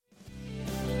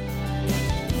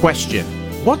Question: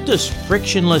 what does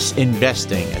frictionless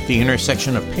investing at the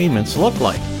intersection of payments look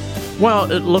like?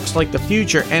 Well, it looks like the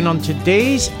future, and on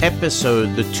today's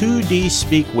episode, the 2Ds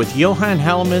speak with Johan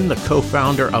Hellman, the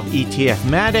co-founder of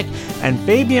ETF-Matic, and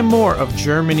Fabian Mohr of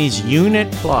Germany's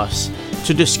Unit Plus,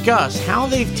 to discuss how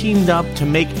they've teamed up to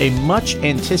make a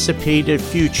much-anticipated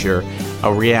future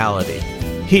a reality.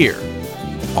 Here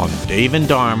on Dave and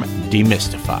Dharm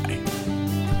Demystify.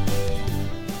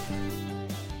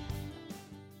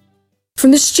 From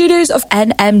the studios of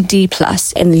NMD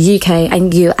Plus in the UK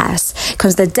and US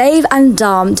comes the Dave and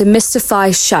Dharm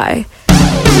Demystify show.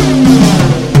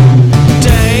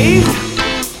 Dave,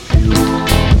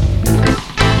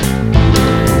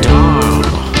 Dharm,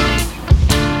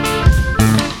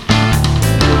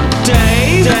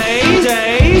 Dave, Dave,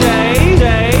 Dave, Dave,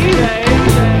 Dave,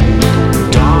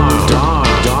 Dharm, Dharm,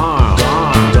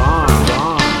 Dharm,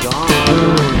 Dharm,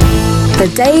 Dharm. The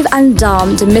Dave and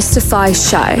Dharm Demystify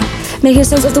show, making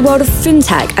sense of the world of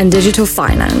fintech and digital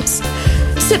finance.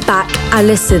 Sit back and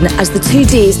listen as the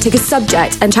 2Ds take a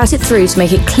subject and chat it through to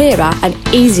make it clearer and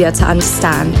easier to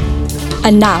understand.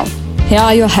 And now, here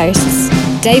are your hosts,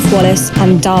 Dave Wallace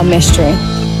and Dharm Mistry.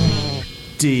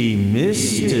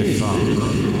 Demystify.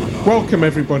 Welcome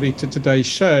everybody to today's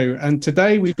show. And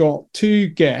today we've got two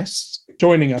guests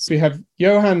joining us. We have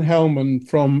Johan Hellman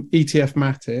from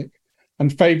ETF-Matic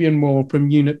and Fabian Mohr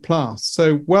from Unit Plus.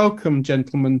 So welcome,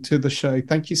 gentlemen, to the show.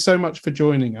 Thank you so much for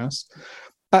joining us.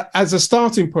 As a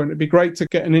starting point, it'd be great to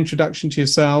get an introduction to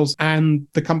yourselves and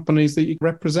the companies that you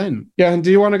represent. Yeah, and do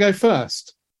you want to go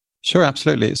first? Sure,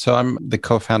 absolutely. So I'm the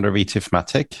co-founder of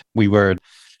ETF-Matic. We were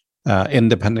an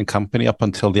independent company up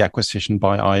until the acquisition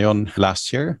by Ion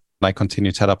last year. And I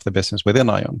continue to head up the business within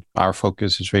Ion. Our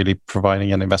focus is really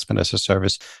providing an investment as a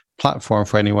service platform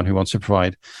for anyone who wants to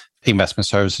provide investment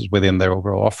services within their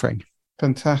overall offering.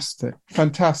 Fantastic.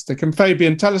 And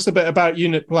Fabian, tell us a bit about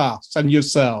Unit Plus and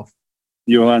yourself.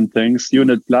 Johan, thanks.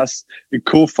 Unit Plus, we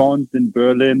co-founded in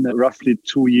Berlin roughly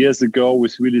 2 years ago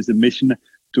with really the mission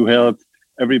to help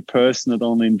every person, not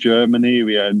only in Germany,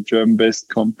 we are a German-based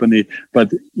company,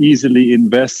 but easily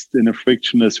invest in a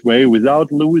frictionless way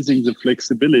without losing the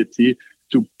flexibility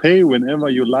to pay whenever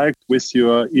you like with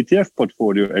your ETF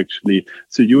portfolio, actually.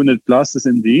 So Unit Plus is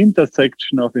in the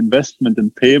intersection of investment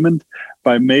and payment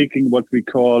by making what we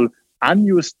call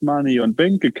unused money on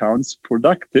bank accounts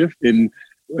productive in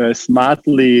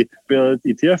smartly built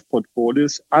ETF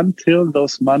portfolios until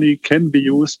those money can be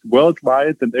used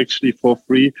worldwide and actually for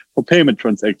free for payment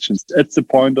transactions at the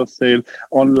point of sale,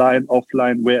 online,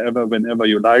 offline, wherever, whenever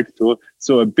you like to.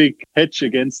 So a big hedge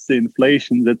against the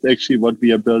inflation. That's actually what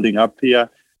we are building up here,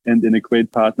 and in a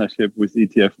great partnership with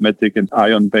ETF-Matic and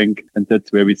Ion Bank. And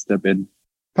that's where we step in.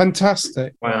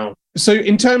 Fantastic. Wow. So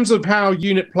in terms of how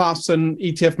Unit Plus and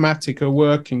ETF-Matic are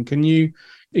working, can you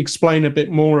explain a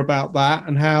bit more about that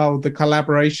and how the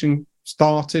collaboration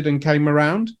started and came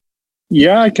around?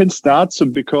 Yeah, I can start. So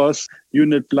because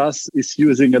Unit Plus is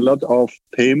using a lot of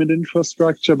payment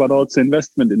infrastructure, but also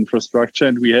investment infrastructure,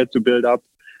 and we had to build up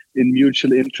in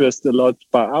mutual interest a lot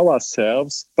by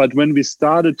ourselves. But when we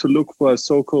started to look for a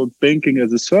so-called banking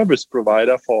as a service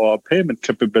provider for our payment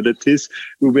capabilities,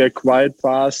 we were quite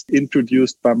fast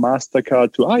introduced by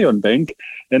MasterCard to Ion Bank.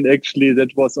 And actually,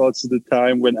 that was also the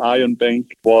time when Ion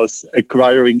Bank was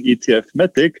acquiring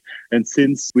ETF-Matic. And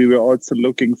since we were also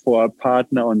looking for a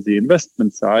partner on the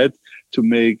investment side to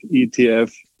make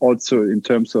ETF also in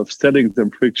terms of selling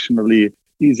them frictionally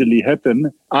easily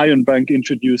happen, Ion Bank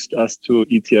introduced us to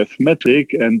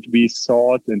ETF-Matic, and we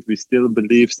thought, and we still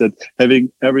believe, that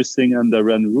having everything under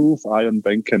one roof Ion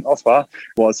Bank can offer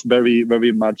was very,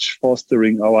 very much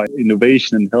fostering our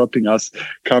innovation and helping us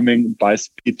coming by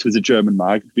speed to the German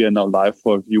market. We are now live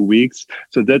for a few weeks.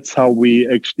 So that's how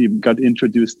we actually got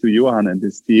introduced to Johan and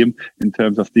his team in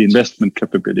terms of the investment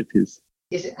capabilities.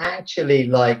 Is it actually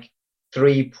like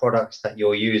three products that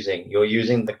you're using? You're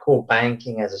using the core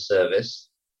banking as a service,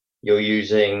 you're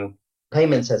using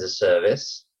payments as a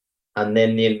service, and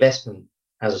then the investment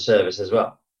as a service as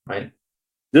well, right?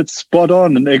 That's spot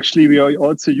on. And actually, we are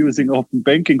also using open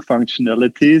banking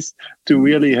functionalities to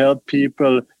really help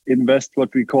people invest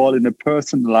what we call in a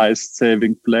personalized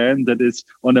saving plan that is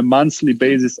on a monthly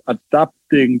basis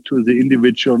adapting to the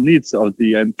individual needs of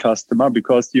the end customer,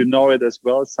 because you know it as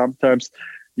well. Sometimes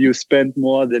you spend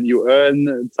more than you earn,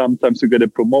 and sometimes you get a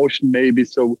promotion maybe.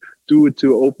 So due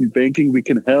to open banking, we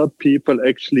can help people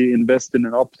actually invest in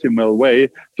an optimal way.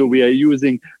 So we are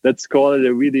using, let's call it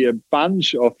a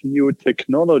bunch of new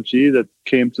technology that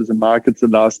came to the market the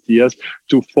last years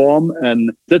to form.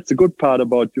 And that's the good part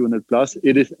about Unit Plus.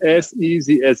 It is as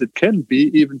easy as it can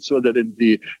be, even so that in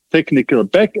the technical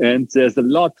back end, there's a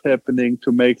lot happening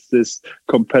to make this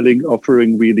compelling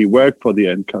offering really work for the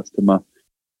end customer.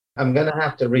 I'm going to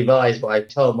have to revise what I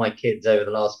told my kids over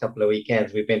the last couple of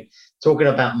weekends. We've been talking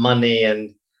about money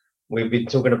and we've been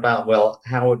talking about, well,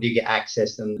 how do you get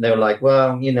access? And they were like,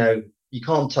 well, you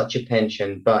can't touch your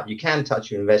pension, but you can touch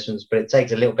your investments, but it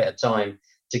takes a little bit of time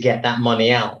to get that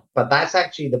money out. But that's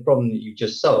actually the problem that you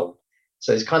just solved.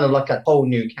 So it's kind of like a whole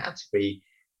new category.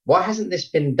 Why hasn't this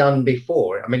been done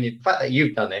before? I mean, the fact that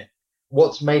you've done it,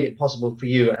 what's made it possible for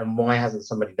you and why hasn't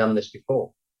somebody done this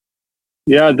before?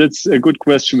 Yeah, that's a good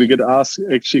question. We get asked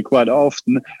actually quite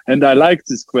often. And I like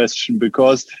this question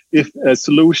because if a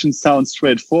solution sounds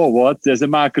straightforward, there's a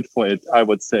market for it, I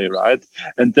would say, right?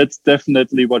 And that's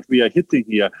definitely what we are hitting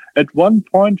here. At one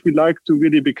point, we like to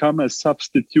really become a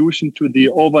substitution to the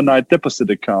overnight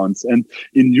deposit accounts. And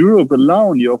in Europe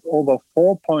alone, you have over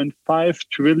 4.5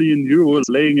 trillion euros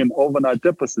laying in overnight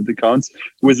deposit accounts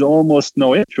with almost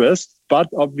no interest. But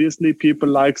obviously, people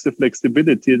like the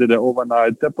flexibility that an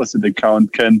overnight deposit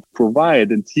account can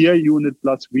provide. And here, Unit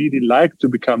Plus really like to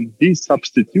become the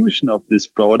substitution of these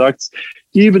products,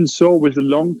 even so with a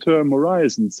long-term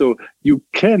horizon. So you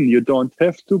don't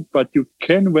have to, but you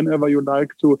can, whenever you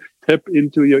like to, tap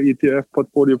into your ETF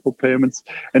portfolio for payments.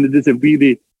 And it is a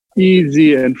really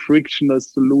easy and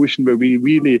frictionless solution where we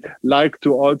really like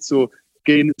to also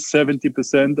gain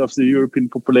 70% of the European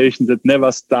population that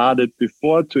never started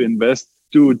before to invest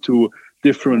due to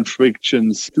different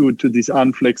frictions, due to these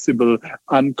unflexible,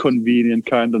 inconvenient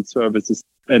kind of services.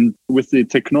 And with the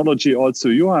technology also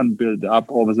Johan built up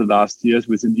over the last years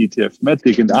within ETF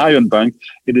Matic and Ion Bank,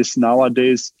 it is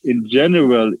nowadays in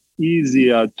general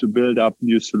easier to build up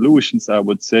new solutions, I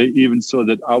would say, even so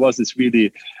that ours is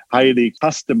really highly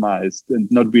customized and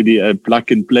not really a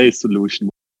plug-and-play solution.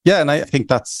 Yeah, and I think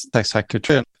that's exactly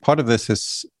true. Part of this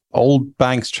is old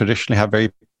banks traditionally have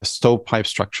very stovepipe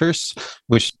structures,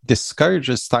 which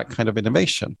discourages that kind of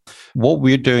innovation. What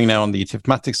we're doing now on the ETF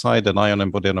Matic side and Ion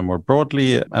and Bodeno more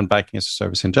broadly, and banking as a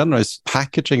service in general, is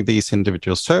packaging these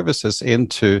individual services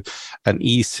into an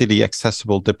easily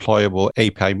accessible, deployable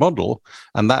API model.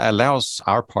 And that allows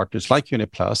our partners like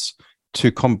Unit Plus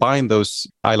to combine those,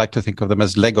 I like to think of them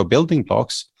as Lego building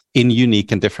blocks, in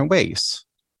unique and different ways.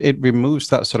 It removes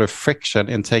that sort of friction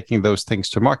in taking those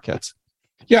things to market.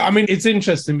 Yeah, I mean, it's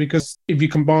interesting because if you're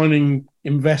combining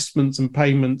investments and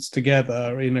payments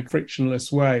together in a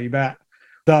frictionless way, that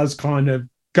does kind of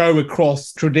go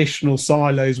across traditional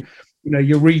silos.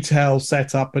 Your retail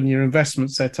setup and your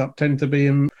investment setup tend to be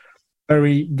in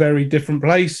very, very different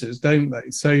places, don't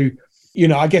they? So,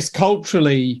 I guess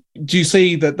culturally, do you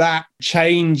see that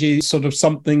change is sort of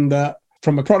something that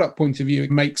from a product point of view,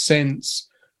 it makes sense,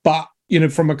 but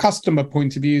from a customer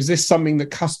point of view, is this something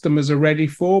that customers are ready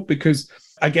for? Because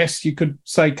I guess you could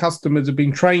say customers have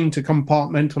been trained to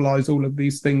compartmentalize all of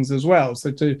these things as well.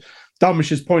 So to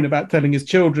Dharmesh's point about telling his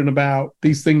children about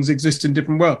these things exist in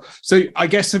different worlds. So I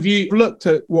guess, have you looked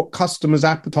at what customers'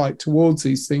 appetite towards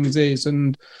these things is,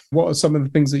 and what are some of the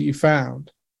things that you found?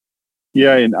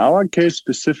 Yeah, in our case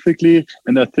specifically,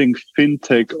 and I think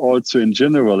fintech also in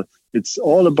general, it's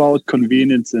all about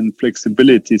convenience and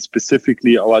flexibility,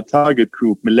 specifically our target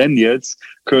group, millennials.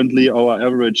 Currently, our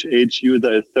average age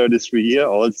user is 33 years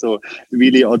old, so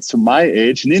really also my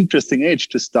age, an interesting age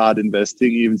to start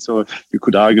investing, even so you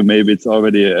could argue maybe it's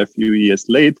already a few years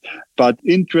late. But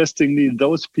interestingly,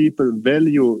 those people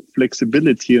value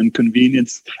flexibility and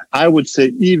convenience, I would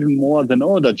say, even more than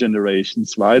older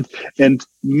generations, right? And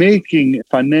making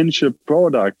financial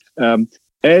product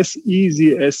as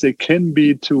easy as it can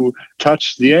be to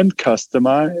touch the end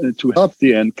customer, to help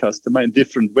the end customer in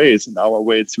different ways. In our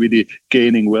way, it's really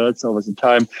gaining wealth over the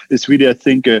time. It's really, I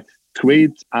think, a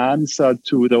great answer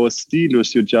to those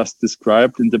silos you just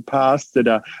described in the past that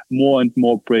are more and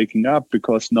more breaking up,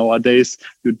 because nowadays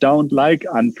you don't like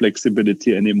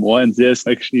unflexibility anymore, and there's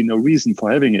actually no reason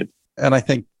for having it. And I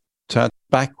think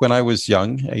back when I was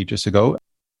young, ages ago,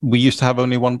 we used to have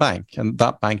only one bank, and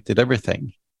that bank did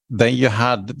everything. Then you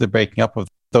had the breaking up of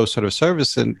those sort of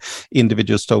services and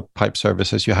individual stovepipe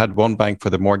services. You had one bank for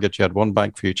the mortgage, you had one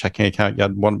bank for your checking account, you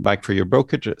had one bank for your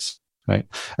brokerages, right?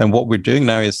 And what we're doing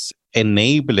now is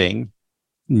enabling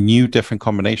new different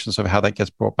combinations of how that gets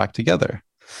brought back together.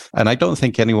 And I don't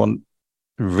think anyone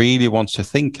really wants to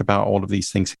think about all of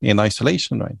these things in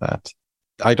isolation like that.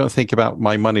 I don't think about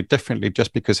my money differently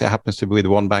just because it happens to be with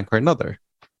one bank or another.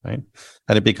 right?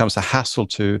 And it becomes a hassle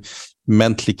to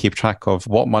mentally keep track of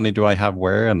what money do I have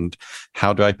where, and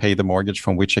how do I pay the mortgage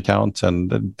from which account, and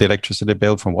the electricity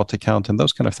bill from what account, and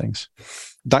those kind of things.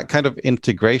 That kind of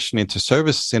integration into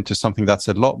services, into something that's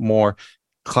a lot more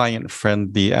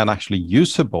client-friendly and actually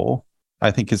usable, I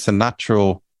think it's a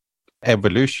natural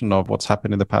evolution of what's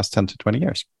happened in the past 10 to 20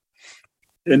 years.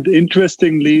 And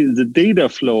interestingly, the data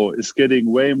flow is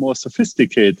getting way more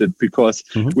sophisticated because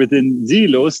within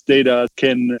silos, data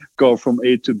can go from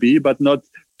A to B, but not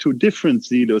to different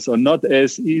silos, or not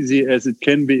as easy as it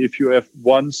can be if you have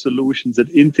one solution that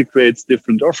integrates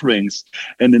different offerings.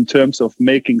 And in terms of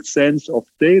making sense of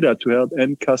data to help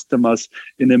end customers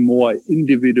in a more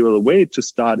individual way to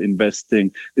start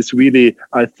investing is really,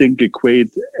 I think, a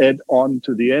great add-on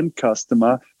to the end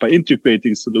customer by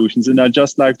integrating solutions. And I'd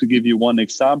just like to give you one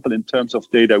example in terms of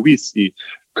data we see.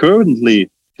 Currently,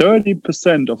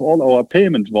 30% of all our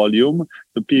payment volume,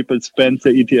 the people spend the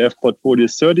ETF portfolio,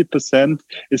 30%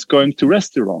 is going to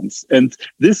restaurants. And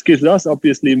this gives us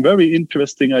obviously a very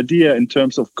interesting idea in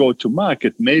terms of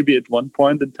go-to-market. Maybe at one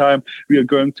point in time, we are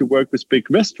going to work with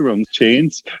big restaurant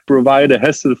chains, provide a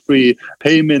hassle-free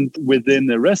payment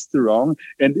within a restaurant.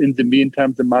 And in the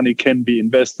meantime, the money can be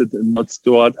invested and not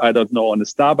stored, I don't know, on a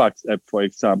Starbucks app, for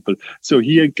example. So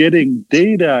here, getting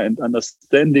data and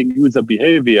understanding user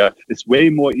behavior is way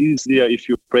more easier if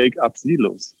you break up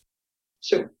silos.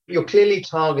 So you're clearly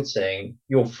targeting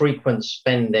your frequent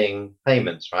spending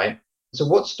payments, right? So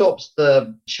what stops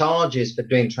the charges for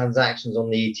doing transactions on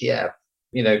the ETF,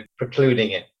 precluding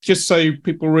it? Just so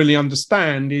people really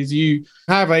understand, is you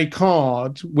have a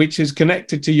card which is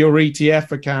connected to your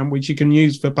ETF account, which you can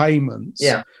use for payments.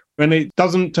 Yeah. And it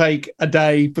doesn't take a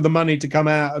day for the money to come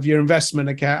out of your investment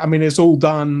account. I mean, it's all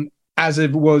done as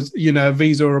if it was, a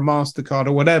Visa or a MasterCard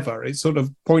or whatever. It's sort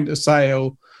of point of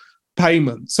sale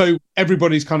payment. So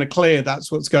everybody's kind of clear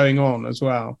that's what's going on as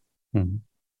well. Mm-hmm.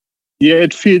 Yeah,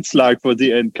 it feels like for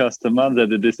the end customer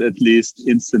that it is at least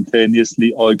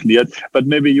instantaneously all cleared. But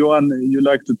maybe, Johan, you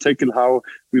like to tackle how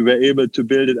we were able to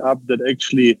build it up that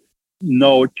actually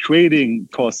no trading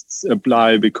costs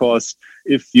apply, because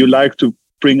if you like to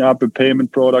bring up a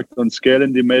payment product on scale,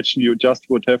 and imagine you just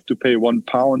would have to pay £1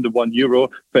 or €1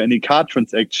 for any card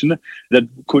transaction, that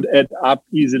could add up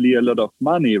easily a lot of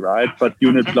money, right? But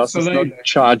Unit Plus is not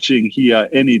charging here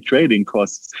any trading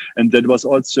costs. And that was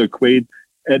also a great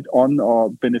add-on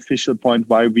or beneficial point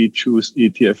why we choose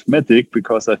ETF Matic,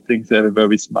 because I think they have a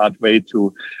very smart way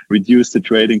to reduce the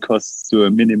trading costs to a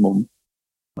minimum.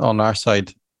 On our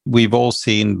side, we've all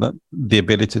seen the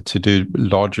ability to do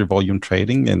larger volume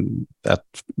trading and at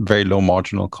very low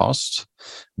marginal costs.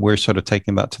 We're sort of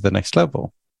taking that to the next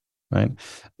level, right?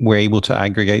 We're able to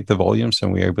aggregate the volumes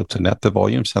and we're able to net the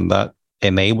volumes, and that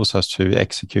enables us to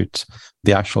execute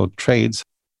the actual trades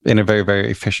in a very, very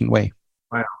efficient way.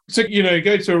 Wow. So, you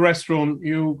go to a restaurant,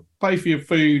 you pay for your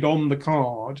food on the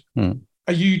card.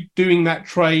 Are you doing that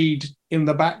trade in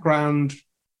the background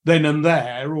then and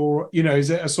there, or is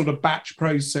it a sort of batch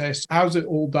process? How's it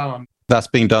all done? That's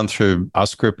being done through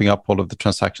us grouping up all of the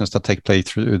transactions that take place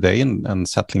through the day and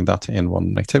settling that in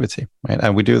one activity, right?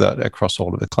 And we do that across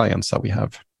all of the clients that we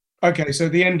have. Okay, so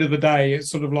at the end of the day,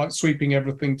 it's sort of like sweeping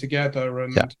everything together.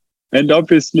 And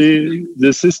obviously,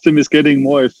 the system is getting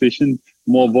more efficient.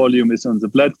 More volume is on the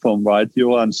platform, right,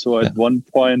 Johan? So at one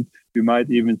point, we might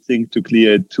even think to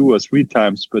clear it 2 or 3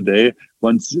 times per day.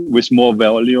 Once with more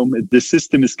volume, the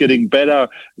system is getting better.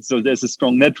 So there's a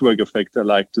strong network effect, I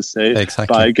like to say,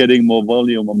 by getting more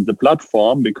volume on the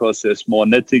platform, because there's more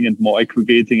netting and more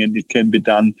aggregating, and it can be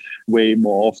done way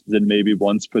more often than maybe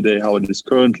once per day, how it is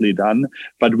currently done.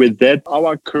 But with that,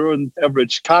 our current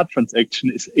average card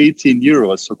transaction is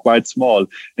 €18, so quite small.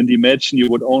 And imagine you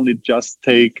would only just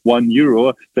take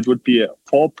 €1. That would be a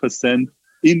 4%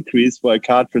 increase for a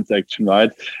card transaction,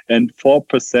 right? And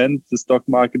 4%, the stock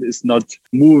market is not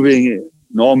moving,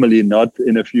 normally not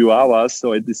in a few hours.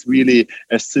 So it is really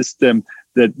a system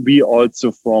that we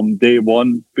also from day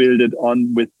one build it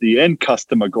on with the end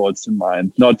customer goals in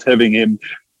mind, not having him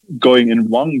going in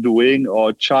wrongdoing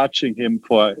or charging him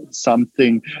for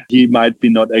something he might be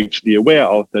not actually aware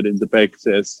of, that in the back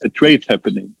there's a trade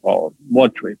happening or more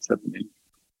trades happening.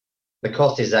 The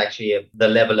cost is actually the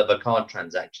level of a card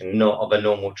transaction, not of a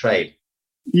normal trade.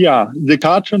 Yeah, the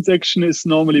card transaction is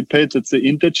normally paid at the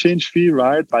interchange fee,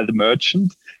 right, by the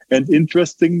merchant. And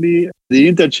interestingly, the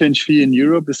interchange fee in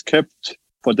Europe is kept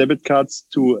for debit cards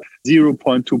to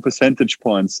 0.2 percentage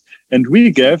points. And we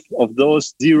gave of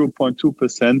those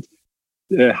 0.2%,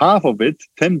 half of it,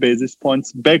 10 basis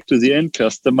points, back to the end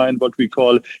customer in what we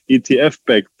call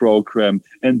ETF-backed program.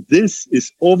 And this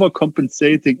is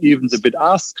overcompensating even the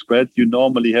bid-ask spread you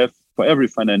normally have for for every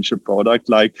financial product.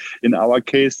 Like in our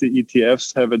case, the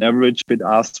ETFs have an average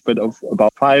bid-ask spread of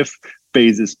about 5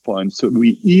 basis points. So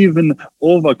we even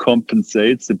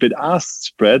overcompensate the bid-ask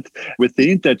spread with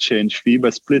the interchange fee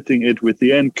by splitting it with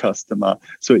the end customer.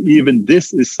 So even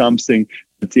this is something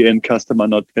that the end customer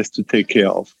not has to take care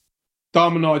of.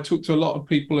 Dharm and I talk to a lot of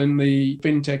people in the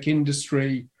fintech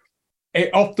industry. It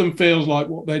often feels like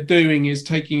what they're doing is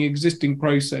taking existing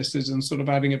processes and sort of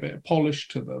adding a bit of polish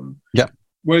to them. Yeah.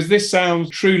 Whereas this sounds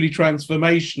truly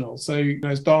transformational. So,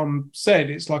 as Dharm said,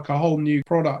 it's like a whole new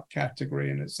product category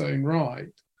in its own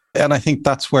right. And I think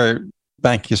that's where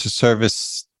banking as a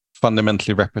service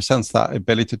fundamentally represents that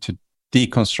ability to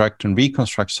deconstruct and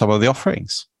reconstruct some of the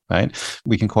offerings. Right?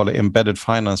 We can call it embedded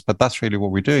finance, but that's really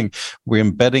what we're doing. We're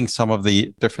embedding some of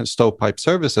the different stovepipe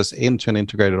services into an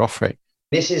integrated offering.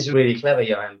 This is really clever,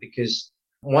 Johan, because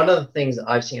one of the things that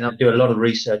I've seen, I do a lot of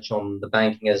research on the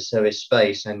banking as a service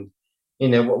space. And,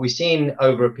 what we've seen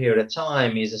over a period of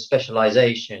time is a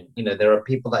specialization. There are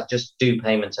people that just do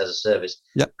payments as a service,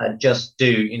 that just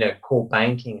do, core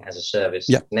banking as a service.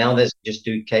 Yep. Now there's just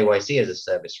do KYC as a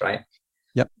service, right?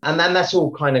 Yep. And then that's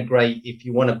all kind of great if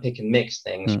you want to pick and mix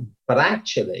things. But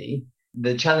actually,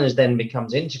 the challenge then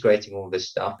becomes integrating all this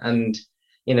stuff and,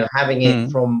 having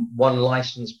it from one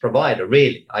licensed provider,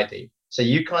 really, I do. So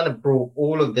you kind of brought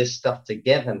all of this stuff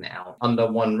together now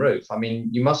under one roof. I mean,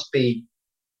 you must be,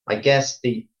 I guess,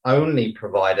 the only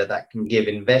provider that can give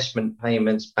investment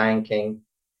payments, banking.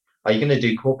 Are you going to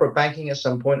do corporate banking at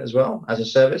some point as well as a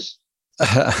service?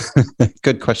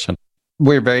 Good question.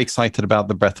 We're very excited about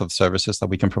the breadth of services that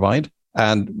we can provide.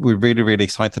 And we're really, really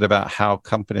excited about how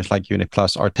companies like Unit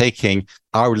Plus are taking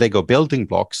our Lego building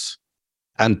blocks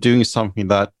and doing something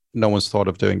that no one's thought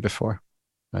of doing before.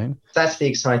 Right? That's the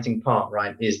exciting part,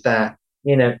 right? Is that,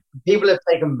 people have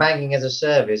taken banking as a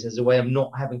service as a way of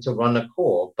not having to run a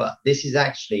core. But this is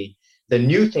actually the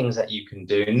new things that you can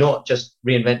do, not just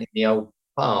reinventing the old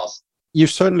past.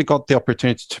 You've certainly got the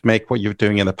opportunity to make what you're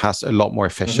doing in the past a lot more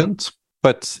efficient.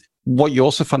 But what you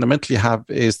also fundamentally have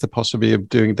is the possibility of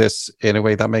doing this in a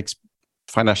way that makes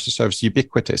financial service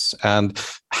ubiquitous and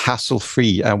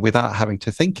hassle-free and without having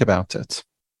to think about it,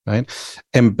 right?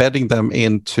 Embedding them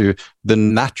into the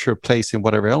natural place in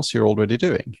whatever else you're already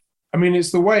doing. I mean,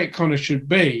 it's the way it kind of should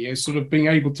be, is sort of being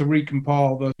able to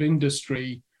recompile the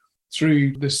industry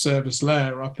through this service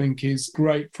layer, I think is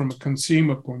great from a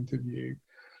consumer point of view.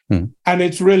 And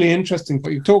it's really interesting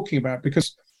what you're talking about,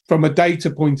 because from a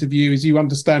data point of view, as you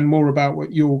understand more about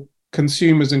what your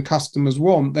consumers and customers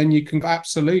want, then you can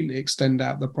absolutely extend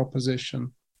out the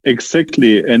proposition.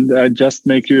 Exactly. And I just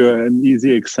make you an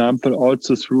easy example.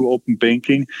 Also through open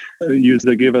banking, a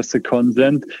user gave us a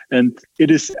consent. And it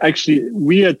is actually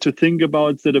weird to think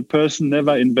about that a person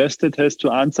never invested has to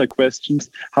answer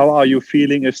questions. How are you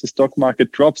feeling if the stock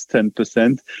market drops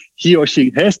 10%? He or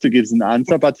she has to give an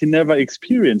answer, but he never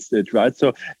experienced it, right?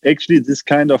 So actually this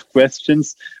kind of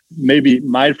questions maybe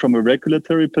might from a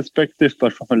regulatory perspective,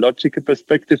 but from a logical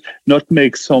perspective, not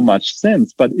make so much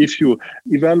sense. But if you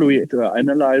evaluate or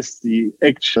analyze the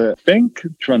actual bank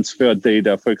transfer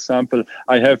data, for example,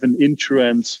 I have an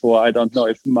insurance for, I don't know,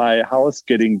 if my house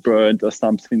getting burned or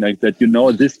something like that,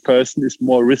 this person is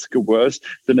more risk averse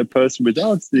than a person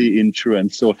without the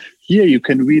insurance. So here you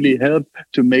can really help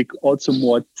to make also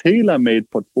more tailor-made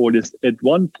portfolios at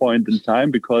one point in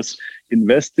time, because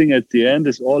investing at the end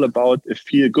is all about a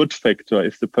feel-good factor.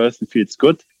 If the person feels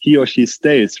good, he or she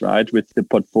stays, right, with the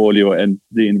portfolio and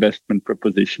the investment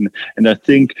proposition. And I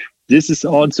think this is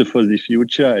also for the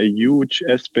future a huge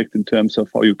aspect in terms of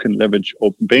how you can leverage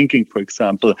open banking, for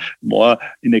example, more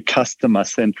in a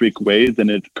customer-centric way than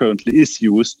it currently is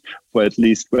used for at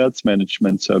least wealth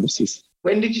management services.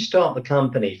 When did you start the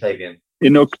company, Fabian?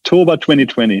 In October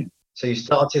 2020. So you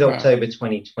started October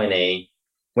 2020.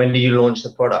 When did you launch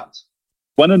the product?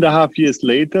 1.5 years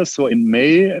later, so in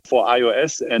May for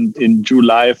iOS and in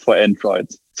July for Android.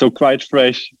 So quite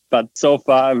fresh, but so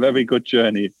far a very good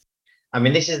journey. I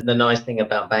mean, this is the nice thing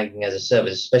about banking as a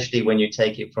service, especially when you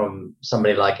take it from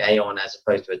somebody like Aon as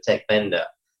opposed to a tech vendor,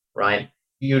 right?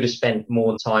 You would have spent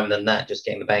more time than that just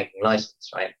getting the banking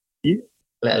license, right? Yeah.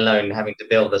 Let alone having to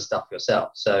build the stuff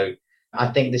yourself. So I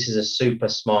think this is a super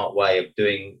smart way of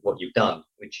doing what you've done,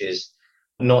 which is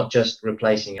not just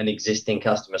replacing an existing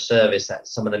customer service that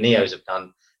some of the neos have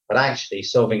done, but actually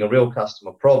solving a real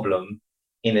customer problem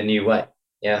in a new way.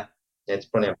 Yeah, it's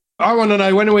brilliant. I want to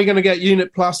know, when are we going to get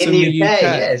Unit Plus in the UK?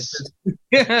 Yes.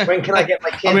 When can I get my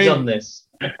kids on this?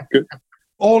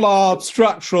 All our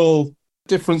structural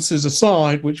differences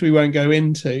aside, which we won't go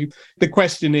into, the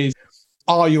question is,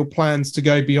 are your plans to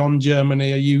go beyond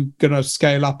Germany? Are you going to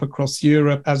scale up across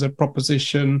Europe as a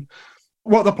proposition?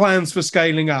 What are the plans for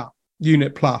scaling up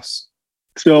Unit Plus?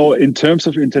 So in terms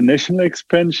of international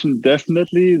expansion,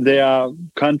 definitely there are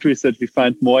countries that we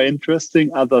find more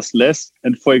interesting, others less.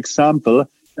 And for example,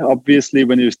 obviously,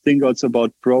 when you think also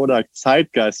about product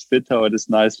zeitgeist fit, how it is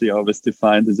nicely always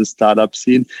defined as a startup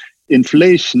scene,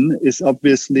 inflation is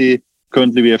obviously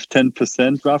currently we have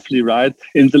 10% roughly, right?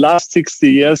 In the last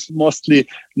 60 years, mostly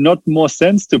not more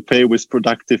sense to pay with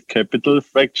productive capital,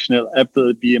 fractional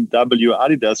Apple, BMW,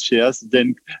 Adidas shares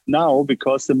than now,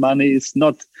 because the money is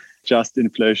not just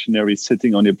inflationary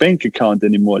sitting on your bank account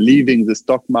anymore, leaving the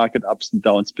stock market ups and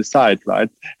downs beside, right?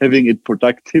 Having it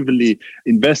productively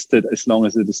invested as long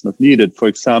as it is not needed. For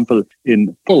example,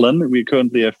 in Poland, we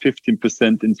currently have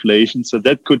 15% inflation. So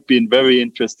that could be a very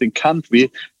interesting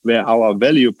country where our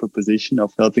value proposition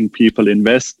of helping people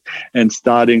invest and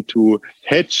starting to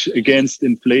hedge against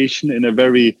inflation in a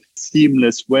very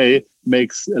seamless way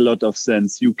makes a lot of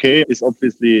sense. UK is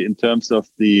obviously, in terms of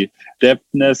the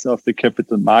depthness of the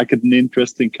capital market, an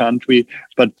interesting country.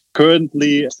 But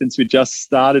currently, since we just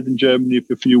started in Germany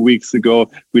a few weeks ago,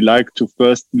 we like to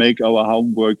first make our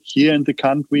homework here in the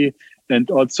country. And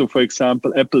also, for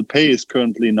example, Apple Pay is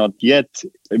currently not yet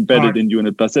embedded in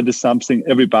Unit Plus. That is something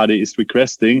everybody is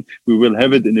requesting. We will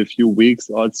have it in a few weeks.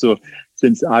 Also,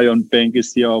 since Ion Bank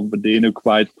is here, Vodeno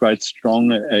quite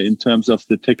strong in terms of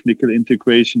the technical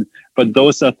integration. But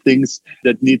those are things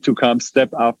that need to come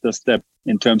step after step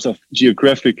in terms of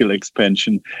geographical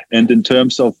expansion and in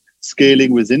terms of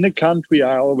scaling within the country.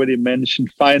 I already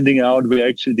mentioned finding out where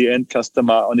actually the end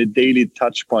customer on a daily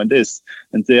touch point is.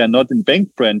 And they are not in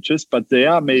bank branches, but they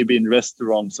are maybe in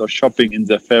restaurants or shopping in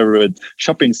their favorite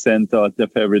shopping center or their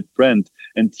favorite brand.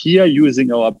 And here,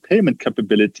 using our payment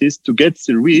capabilities to get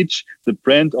the reach the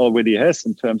brand already has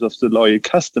in terms of the loyal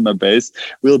customer base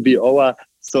will be our,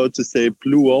 so to say,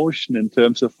 blue ocean in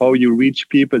terms of how you reach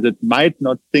people that might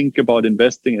not think about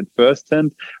investing at first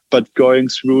hand, but going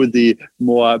through the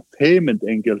more payment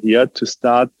angle here to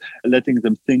start letting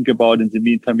them think about in the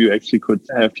meantime, you actually could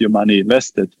have your money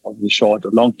invested on the short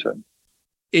or long term.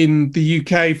 In the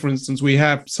UK, for instance, we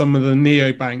have some of the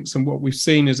neobanks, and what we've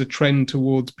seen is a trend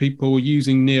towards people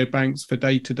using neobanks for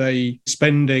day-to-day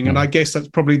spending. And I guess that's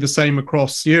probably the same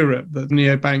across Europe, that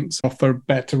neobanks offer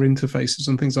better interfaces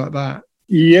and things like that.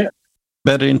 Yeah.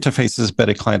 Better interfaces,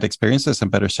 better client experiences,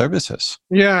 and better services.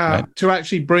 Yeah, right? To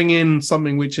actually bring in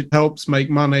something which it helps make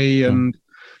money and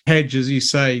hedge, as you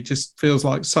say, just feels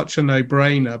like such a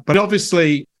no-brainer. But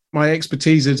obviously, my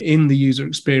expertise is in the user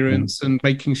experience and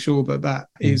making sure that that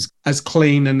is as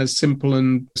clean and as simple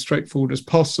and straightforward as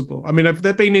possible. I mean, have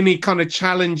there been any kind of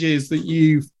challenges that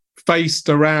you've faced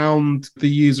around the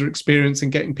user experience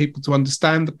and getting people to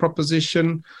understand the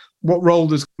proposition? What role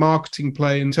does marketing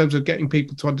play in terms of getting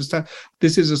people to understand?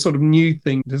 This is a sort of new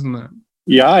thing, isn't it?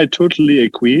 Yeah, I totally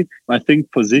agree. I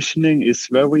think positioning is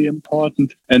very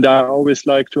important. And I always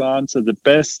like to answer the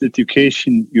best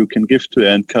education you can give to an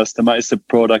end customer is the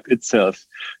product itself.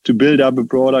 To build up a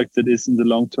product that is in the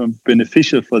long term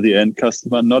beneficial for the end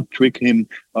customer, not trick him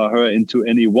or her into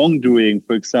any wrongdoing.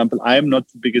 For example, I'm not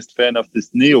the biggest fan of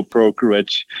this neo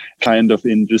brokerage kind of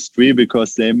industry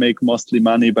because they make mostly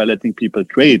money by letting people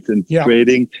trade. And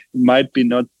trading might be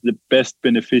not the best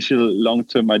beneficial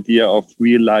long-term idea of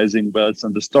realizing wealth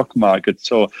on the stock market.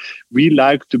 So we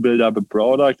like to build up a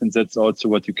product, and that's also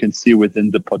what you can see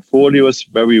within the portfolios,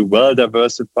 very well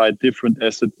diversified, different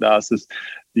asset classes,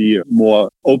 the more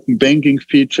open banking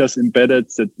features embedded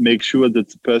that make sure that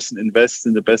the person invests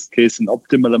in the best case an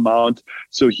optimal amount.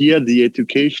 So here the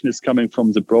education is coming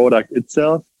from the product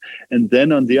itself. And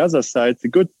then on the other side, the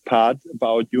good part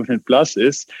about Unit Plus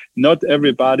is not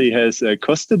everybody has a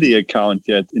custody account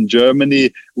yet. In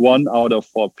Germany, 1 out of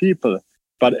 4 people.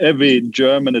 But every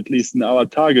German, at least in our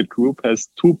target group, has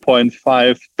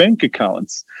 2.5 bank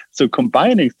accounts. So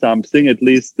combining something, at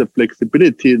least the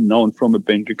flexibility known from a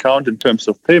bank account in terms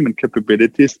of payment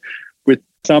capabilities, with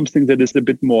something that is a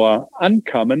bit more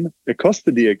uncommon, a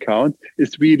custody account,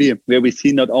 is really where we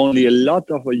see not only a lot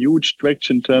of a huge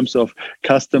traction in terms of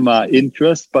customer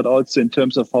interest, but also in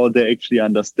terms of how they actually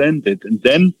understand it. And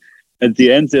then at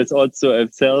the end, there's also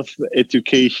a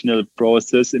self-educational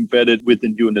process embedded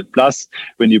within Unit Plus.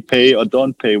 When you pay or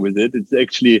don't pay with it, it's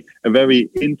actually a very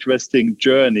interesting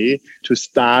journey to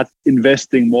start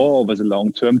investing more over the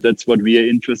long term. That's what we are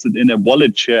interested in, a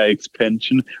wallet share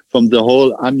expansion from the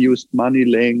whole unused money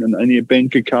laying on any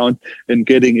bank account and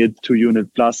getting it to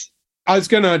Unit Plus. I was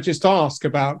going to just ask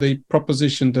about the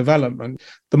proposition development.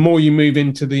 The more you move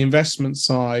into the investment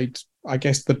side, I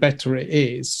guess the better it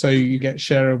is. So you get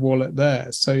share of wallet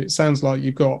there. So it sounds like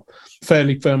you've got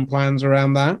fairly firm plans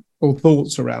around that. or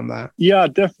thoughts around that? Yeah,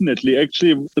 definitely.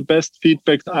 Actually, the best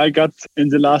feedback I got in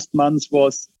the last months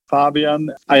was,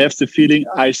 Fabian, I have the feeling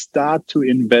I start to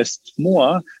invest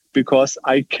more because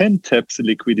I can tap the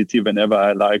liquidity whenever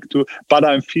I like to, but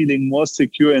I'm feeling more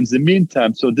secure in the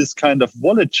meantime. So this kind of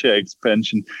wallet share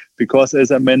expansion, because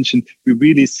as I mentioned, we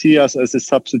really see us as a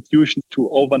substitution to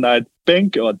overnight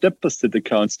bank or deposit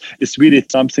accounts, is really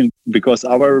something, because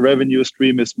our revenue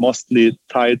stream is mostly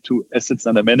tied to assets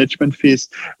under management fees.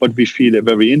 What we feel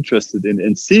very interested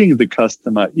in seeing the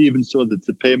customer, even so that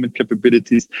the payment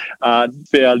capabilities are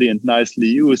fairly and nicely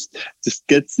used, just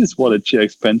gets this wallet share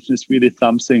expansion is really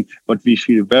something what we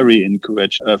feel very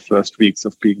encouraged first weeks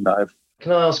of being live.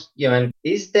 Can I ask, Johan,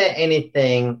 is there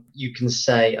anything you can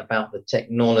say about the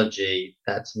technology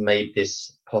that's made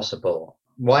this possible?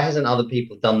 Why hasn't other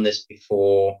people done this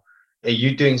before? Are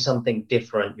you doing something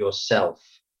different yourself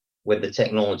with the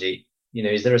technology?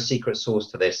 Is there a secret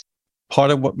sauce to this? Part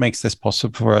of what makes this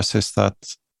possible for us is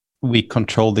that we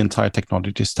control the entire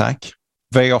technology stack.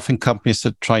 Very often companies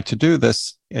that try to do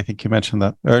this, I think you mentioned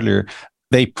that earlier,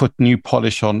 they put new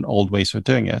polish on old ways of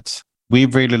doing it.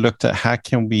 We've really looked at how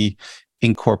can we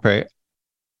incorporate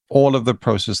all of the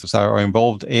processes that are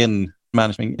involved in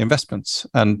managing investments.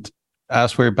 And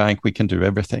as we're a bank, we can do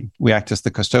everything. We act as the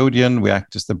custodian, we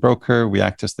act as the broker, we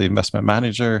act as the investment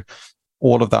manager,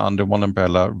 all of that under one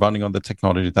umbrella, running on the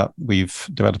technology that we've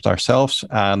developed ourselves,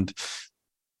 and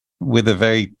with a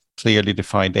very clearly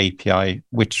defined API,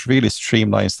 which really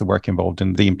streamlines the work involved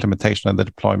in the implementation and the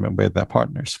deployment with their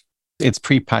partners. It's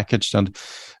pre-packaged, and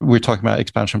we're talking about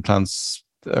expansion plans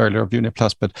earlier of Unit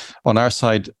Plus, but on our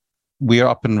side, we are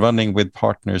up and running with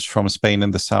partners from Spain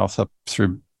in the south up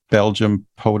through Belgium,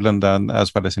 Poland, and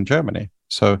as well as in Germany.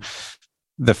 So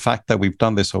the fact that we've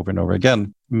done this over and over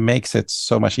again makes it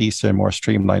so much easier and more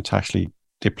streamlined to actually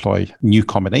deploy new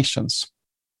combinations,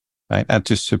 right? And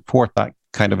to support that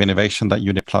kind of innovation that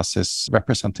Unit Plus is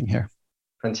representing here.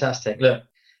 Fantastic. Look,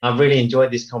 I've really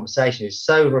enjoyed this conversation. It's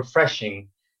so refreshing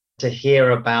to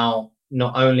hear about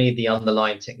not only the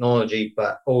underlying technology,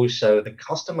 but also the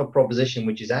customer proposition,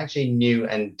 which is actually new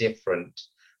and different,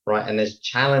 right? And has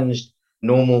challenged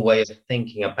normal ways of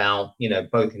thinking about,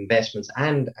 both investments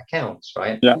and accounts,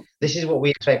 right? Yeah. This is what we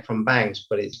expect from banks,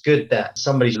 but it's good that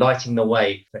somebody's lighting the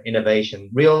way for innovation,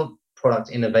 real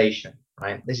product innovation,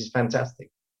 right? This is fantastic.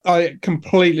 I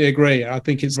completely agree. I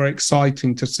think it's very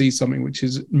exciting to see something which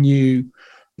is new.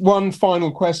 One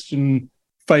final question,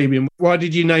 Fabian. Why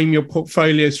did you name your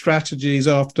portfolio strategies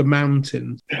after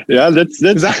mountains? Yeah, that's...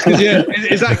 Is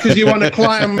that because you want to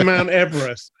climb Mount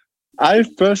Everest?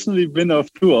 I've personally been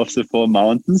off 2 of the 4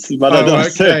 mountains, but I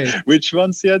don't say which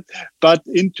ones yet. But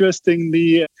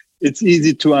interestingly, it's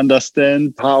easy to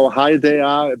understand how high they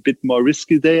are, a bit more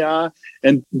risky they are.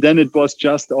 And then it was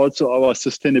just also our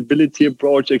sustainability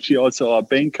approach, actually also our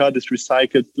bank card is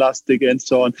recycled plastic and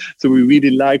so on. So we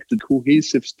really like the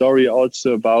cohesive story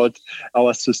also about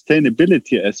our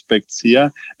sustainability aspects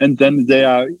here. And then they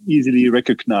are easily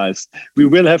recognized. We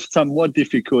will have some more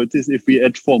difficulties if we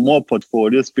add 4 more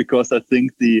portfolios, because I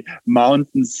think the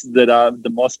mountains that are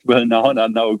the most well-known are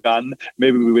now gone.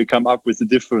 Maybe we will come up with a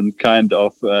different kind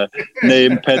of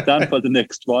name pattern for the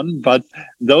next one. But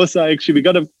those are actually, we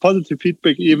got a positive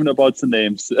feedback even about the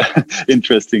names,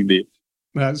 interestingly.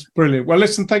 That's brilliant. Well,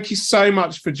 listen, thank you so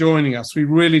much for joining us. We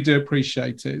really do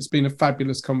appreciate it. It's been a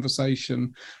fabulous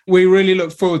conversation. We really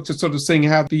look forward to sort of seeing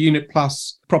how the Unit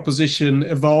Plus proposition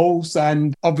evolves.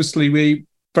 And obviously, we're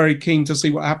very keen to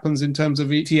see what happens in terms of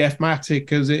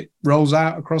ETF-Matic as it rolls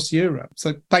out across Europe.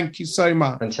 So thank you so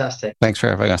much. Fantastic. Thanks for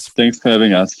having us. Thanks for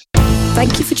having us.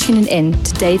 Thank you for tuning in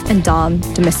to Dave and Dom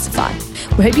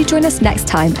Demystify. We hope you join us next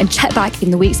time and check back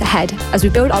in the weeks ahead as we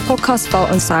build our podcast vault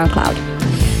on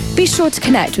SoundCloud. Be sure to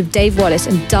connect with Dave Wallace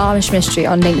and Darmish Mystery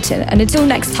on LinkedIn. And until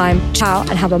next time, ciao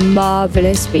and have a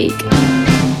marvellous week.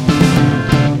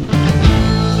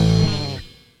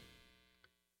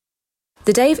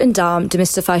 The Dave and Dom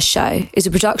Demystify Show is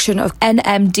a production of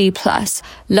NMD+,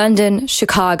 London,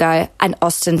 Chicago, and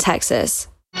Austin, Texas.